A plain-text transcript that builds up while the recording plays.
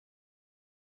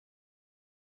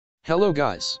Hello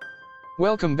guys.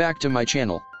 Welcome back to my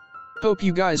channel. Hope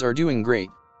you guys are doing great.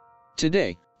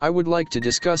 Today, I would like to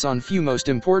discuss on few most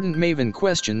important Maven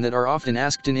question that are often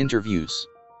asked in interviews.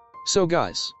 So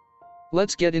guys,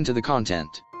 let's get into the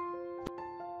content.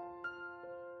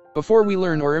 Before we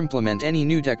learn or implement any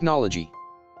new technology,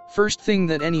 first thing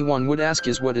that anyone would ask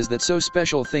is what is that so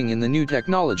special thing in the new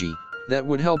technology that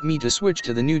would help me to switch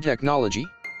to the new technology?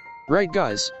 Right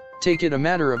guys, take it a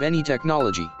matter of any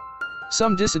technology.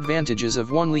 Some disadvantages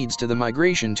of one leads to the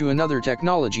migration to another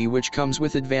technology which comes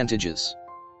with advantages.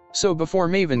 So before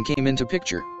Maven came into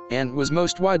picture, Ant was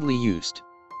most widely used.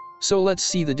 So let's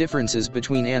see the differences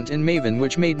between Ant and Maven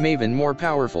which made Maven more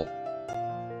powerful.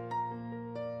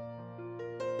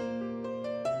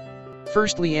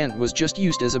 Firstly, Ant was just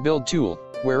used as a build tool,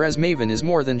 whereas Maven is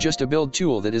more than just a build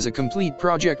tool, that is a complete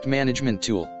project management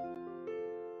tool.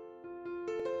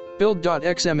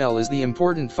 Build.xml is the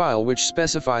important file which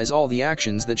specifies all the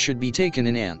actions that should be taken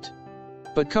in Ant.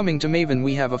 But coming to Maven,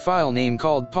 we have a file name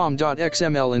called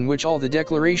pom.xml in which all the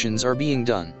declarations are being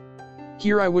done.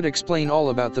 Here I would explain all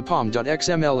about the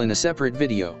pom.xml in a separate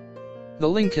video. The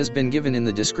link has been given in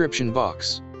the description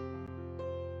box.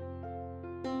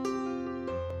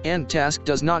 Ant task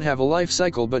does not have a life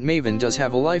cycle, but Maven does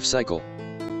have a life cycle.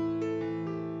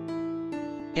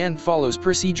 Ant follows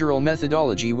procedural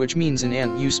methodology, which means in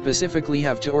Ant you specifically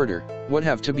have to order what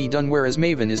have to be done, whereas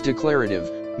Maven is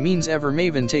declarative, means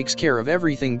Maven takes care of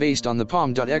everything based on the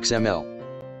pom.xml.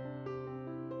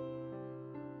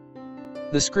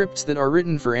 The scripts that are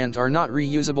written for Ant are not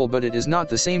reusable, but it is not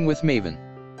the same with Maven.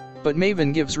 But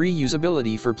Maven gives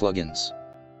reusability for plugins.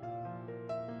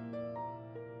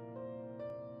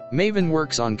 Maven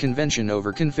works on convention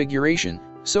over configuration,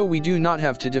 so we do not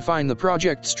have to define the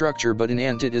project structure, but in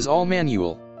Ant it is all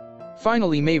manual.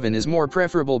 Finally, Maven is more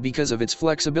preferable because of its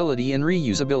flexibility and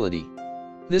reusability.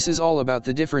 This is all about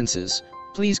the differences.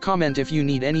 Please comment if you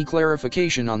need any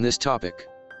clarification on this topic.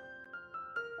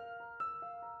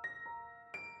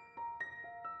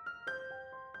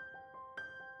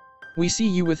 We see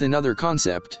you with another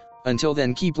concept. Until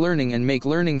then, keep learning and make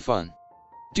learning fun.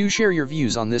 Do share your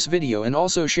views on this video and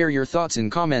also share your thoughts in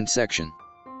comment section.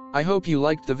 I hope you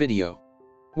liked the video.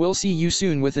 We'll see you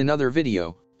soon with another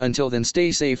video. Until then,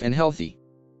 stay safe and healthy.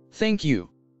 Thank you.